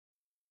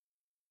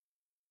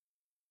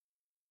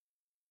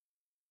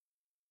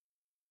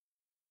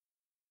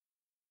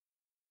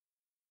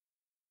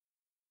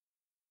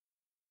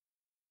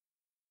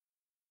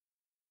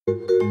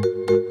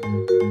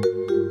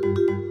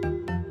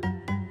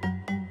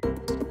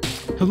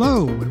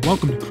Hello, and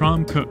welcome to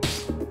Crom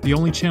Cooks, the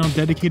only channel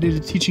dedicated to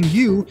teaching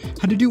you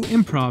how to do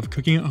improv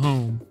cooking at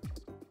home.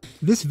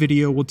 This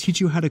video will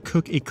teach you how to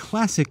cook a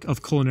classic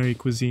of culinary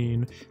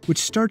cuisine, which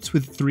starts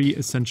with 3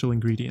 essential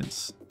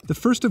ingredients. The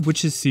first of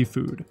which is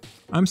seafood.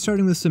 I'm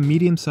starting with some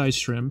medium-sized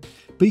shrimp,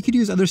 but you could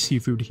use other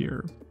seafood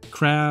here.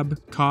 Crab,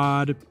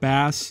 cod,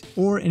 bass,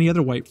 or any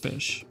other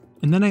whitefish.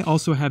 And then I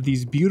also have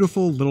these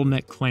beautiful little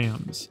neck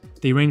clams.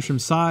 They range from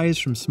size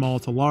from small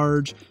to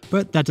large,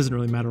 but that doesn't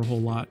really matter a whole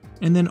lot.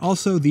 And then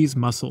also these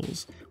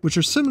mussels, which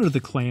are similar to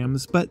the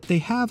clams, but they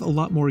have a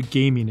lot more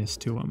gaminess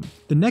to them.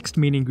 The next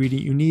main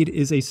ingredient you need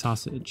is a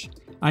sausage.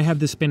 I have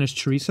the Spanish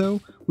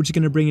chorizo, which is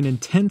going to bring an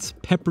intense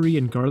peppery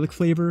and garlic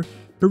flavor,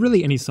 but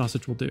really any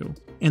sausage will do.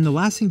 And the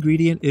last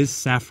ingredient is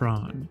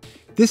saffron.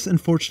 This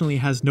unfortunately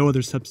has no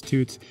other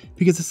substitutes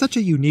because it's such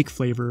a unique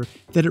flavor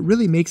that it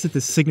really makes it the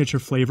signature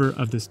flavor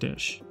of this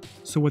dish.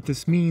 So what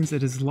this means is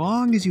that as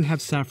long as you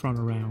have saffron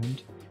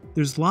around,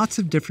 there's lots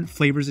of different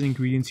flavors and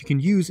ingredients you can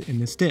use in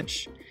this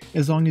dish.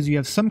 As long as you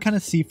have some kind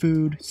of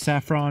seafood,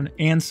 saffron,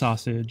 and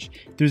sausage,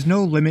 there's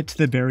no limit to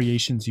the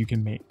variations you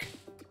can make.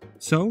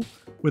 So,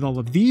 with all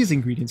of these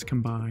ingredients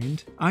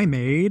combined, I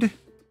made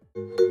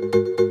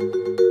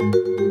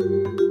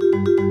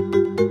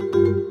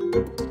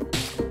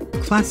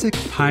classic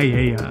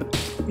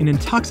paella, an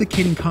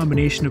intoxicating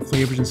combination of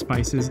flavors and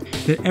spices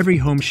that every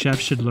home chef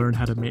should learn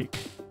how to make.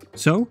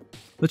 So,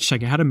 let's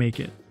check out how to make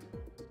it.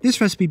 This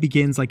recipe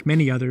begins like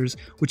many others,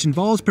 which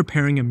involves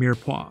preparing a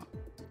mirepoix,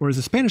 or as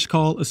the Spanish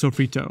call a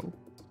sofrito.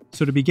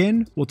 So to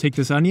begin, we'll take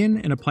this onion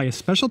and apply a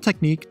special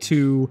technique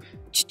to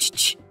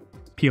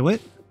peel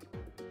it.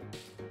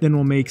 Then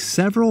we'll make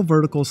several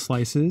vertical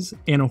slices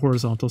and a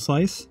horizontal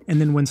slice. And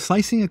then when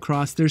slicing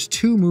across, there's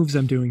 2 moves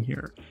I'm doing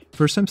here.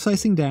 First I'm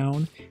slicing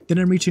down, then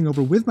I'm reaching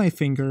over with my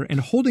finger and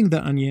holding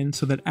the onion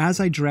so that as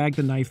I drag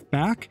the knife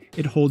back,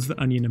 it holds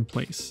the onion in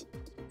place.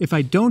 If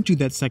I don't do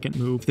that second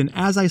move, then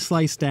as I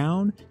slice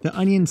down, the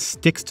onion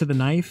sticks to the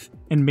knife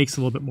and makes a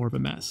little bit more of a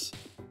mess.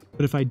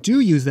 But if I do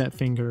use that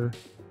finger,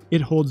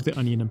 it holds the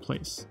onion in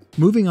place.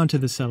 Moving on to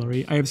the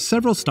celery, I have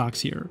several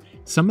stalks here.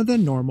 Some of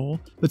them normal,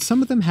 but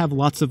some of them have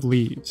lots of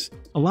leaves.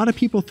 A lot of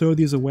people throw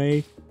these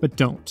away, but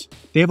don't.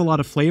 They have a lot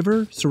of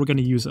flavor, so we're going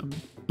to use them.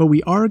 But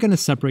we are going to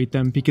separate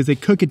them because they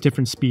cook at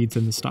different speeds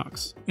than the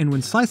stalks. And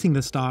when slicing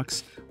the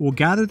stalks, we'll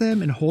gather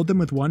them and hold them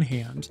with one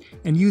hand,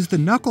 and use the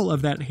knuckle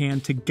of that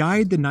hand to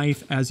guide the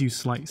knife as you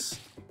slice.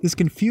 This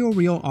can feel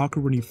real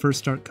awkward when you first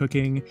start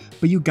cooking,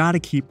 but you gotta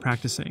keep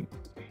practicing.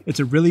 It's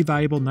a really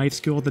valuable knife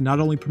skill that not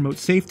only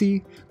promotes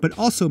safety, but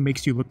also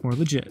makes you look more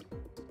legit.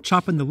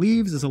 Chopping the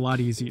leaves is a lot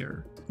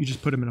easier. You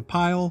just put them in a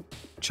pile,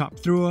 chop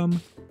through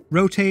them,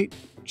 rotate,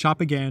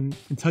 chop again,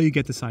 until you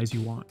get the size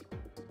you want.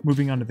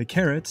 Moving on to the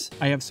carrots,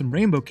 I have some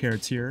rainbow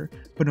carrots here,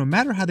 but no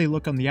matter how they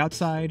look on the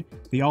outside,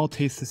 they all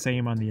taste the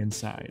same on the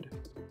inside.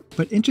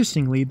 But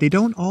interestingly, they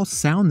don't all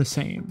sound the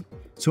same.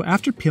 So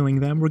after peeling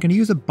them, we're going to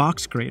use a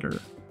box grater.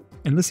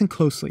 And listen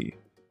closely.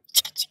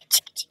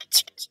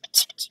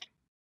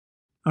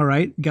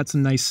 Alright, got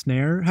some nice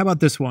snare. How about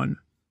this one?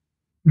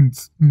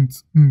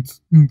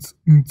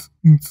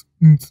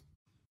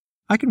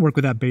 I can work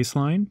with that bass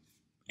line.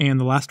 And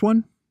the last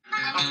one?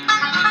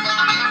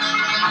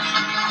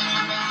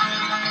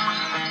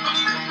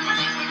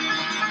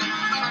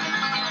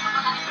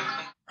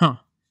 Huh,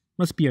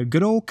 must be a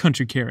good old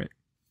country carrot.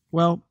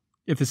 Well,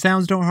 if the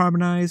sounds don't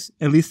harmonize,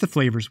 at least the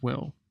flavors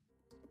will.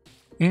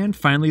 And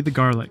finally the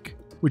garlic,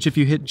 which if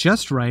you hit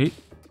just right,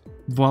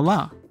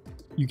 voila,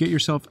 you get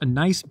yourself a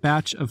nice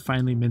batch of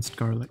finely minced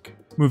garlic.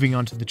 Moving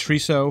on to the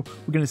chorizo,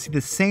 we're going to see the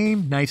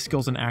same knife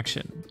skills in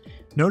action.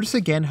 Notice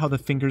again how the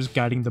finger's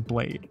guiding the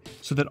blade,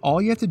 so that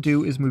all you have to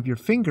do is move your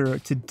finger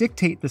to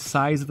dictate the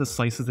size of the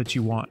slices that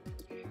you want.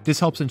 This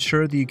helps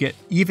ensure that you get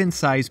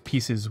even-sized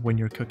pieces when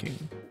you're cooking.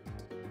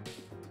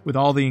 With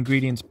all the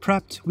ingredients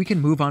prepped, we can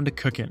move on to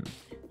cooking.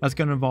 That's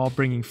going to involve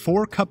bringing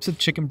 4 cups of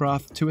chicken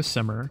broth to a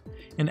simmer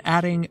and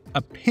adding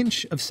a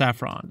pinch of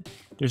saffron.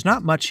 There's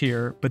not much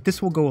here, but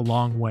this will go a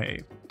long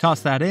way.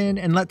 Toss that in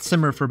and let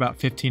simmer for about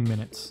 15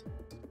 minutes.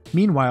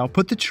 Meanwhile,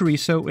 put the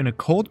chorizo in a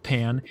cold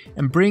pan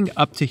and bring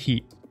up to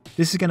heat.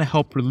 This is going to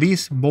help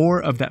release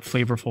more of that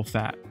flavorful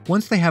fat.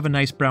 Once they have a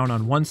nice brown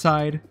on one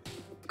side,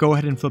 go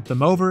ahead and flip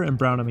them over and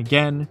brown them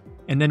again,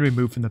 and then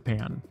remove from the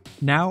pan.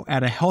 Now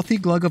add a healthy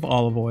glug of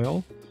olive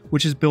oil,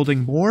 which is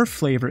building more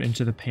flavor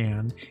into the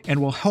pan and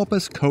will help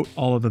us coat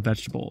all of the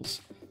vegetables,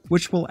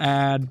 which we'll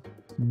add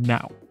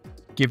now.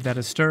 Give that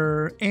a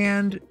stir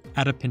and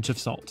add a pinch of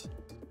salt.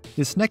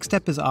 This next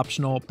step is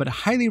optional, but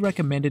highly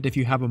recommended if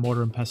you have a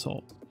mortar and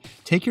pestle.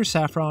 Take your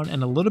saffron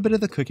and a little bit of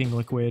the cooking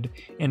liquid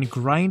and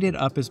grind it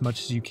up as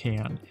much as you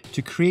can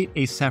to create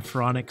a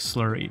saffronic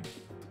slurry,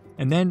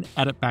 and then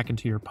add it back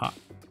into your pot.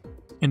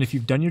 And if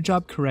you've done your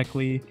job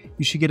correctly,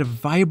 you should get a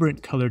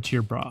vibrant color to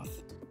your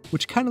broth,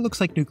 which kind of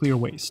looks like nuclear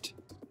waste,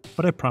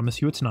 but I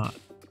promise you it's not.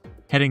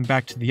 Heading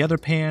back to the other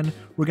pan,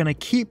 we're going to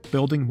keep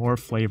building more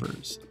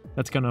flavors.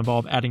 That's going to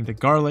involve adding the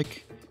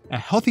garlic, a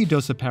healthy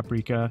dose of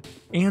paprika,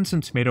 and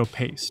some tomato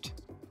paste,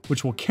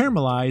 which will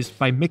caramelize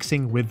by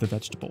mixing with the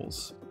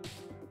vegetables.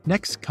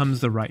 Next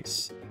comes the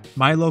rice.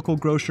 My local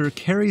grocer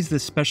carries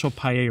this special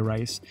paella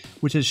rice,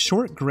 which has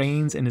short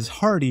grains and is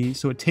hearty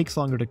so it takes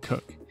longer to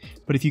cook.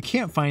 But if you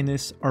can't find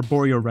this,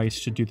 Arborio rice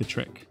should do the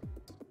trick.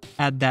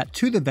 Add that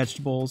to the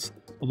vegetables,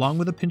 along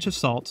with a pinch of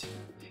salt,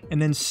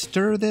 and then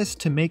stir this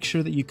to make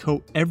sure that you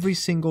coat every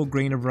single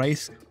grain of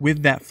rice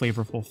with that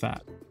flavorful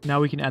fat.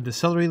 Now we can add the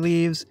celery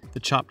leaves, the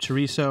chopped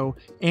chorizo,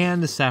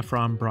 and the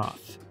saffron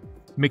broth.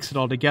 Mix it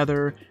all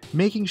together,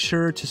 making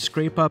sure to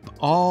scrape up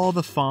all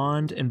the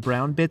fond and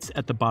brown bits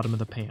at the bottom of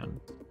the pan.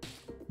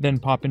 Then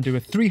pop into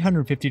a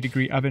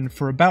 350-degree oven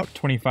for about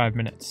 25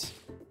 minutes.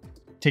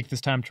 Take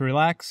this time to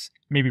relax,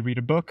 maybe read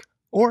a book,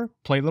 or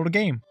play a little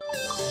game.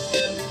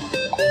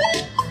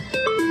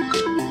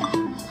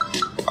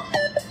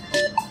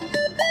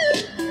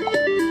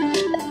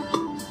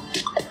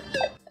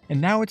 And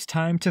now it's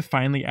time to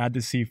finally add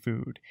the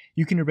seafood.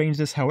 You can arrange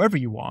this however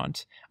you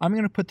want. I'm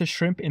going to put the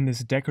shrimp in this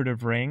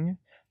decorative ring,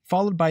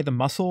 followed by the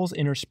mussels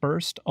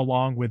interspersed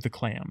along with the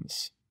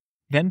clams.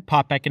 Then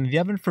pop back into the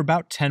oven for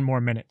about 10 more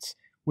minutes,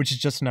 which is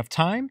just enough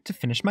time to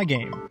finish my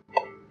game.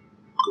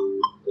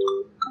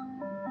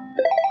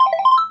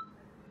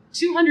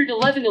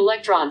 211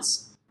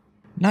 electrons.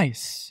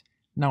 Nice.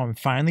 Now I'm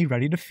finally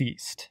ready to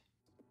feast.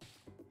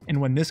 And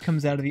when this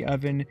comes out of the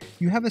oven,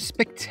 you have a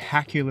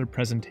spectacular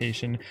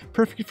presentation,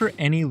 perfect for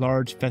any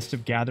large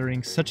festive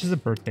gathering such as a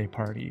birthday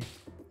party.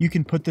 You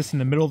can put this in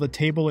the middle of the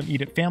table and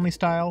eat it family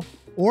style,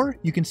 or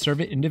you can serve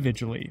it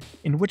individually,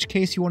 in which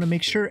case you want to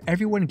make sure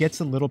everyone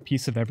gets a little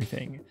piece of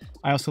everything.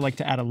 I also like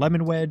to add a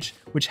lemon wedge,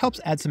 which helps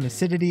add some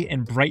acidity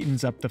and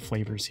brightens up the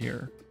flavors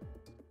here.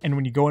 And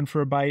when you go in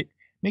for a bite,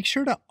 make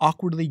sure to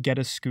awkwardly get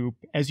a scoop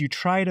as you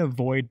try to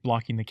avoid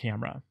blocking the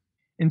camera,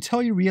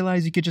 until you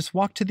realize you could just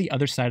walk to the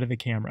other side of the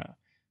camera.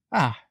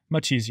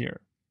 Much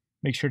easier.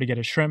 Make sure to get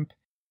a shrimp.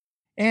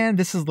 And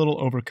this is a little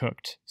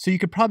overcooked, so you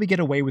could probably get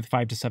away with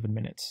 5 to 7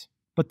 minutes.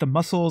 But the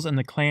mussels and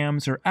the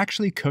clams are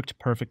actually cooked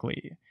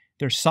perfectly.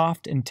 They're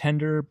soft and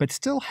tender, but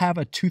still have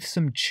a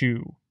toothsome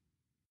chew.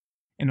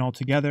 And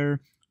altogether,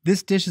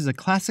 this dish is a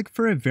classic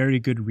for a very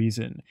good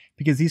reason,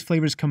 because these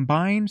flavors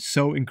combine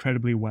so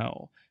incredibly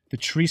well. The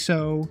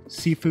chorizo,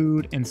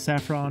 seafood, and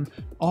saffron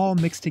all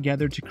mixed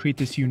together to create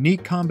this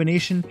unique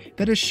combination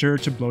that is sure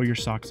to blow your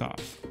socks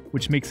off,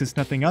 which makes this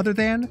nothing other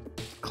than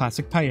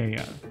classic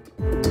paella.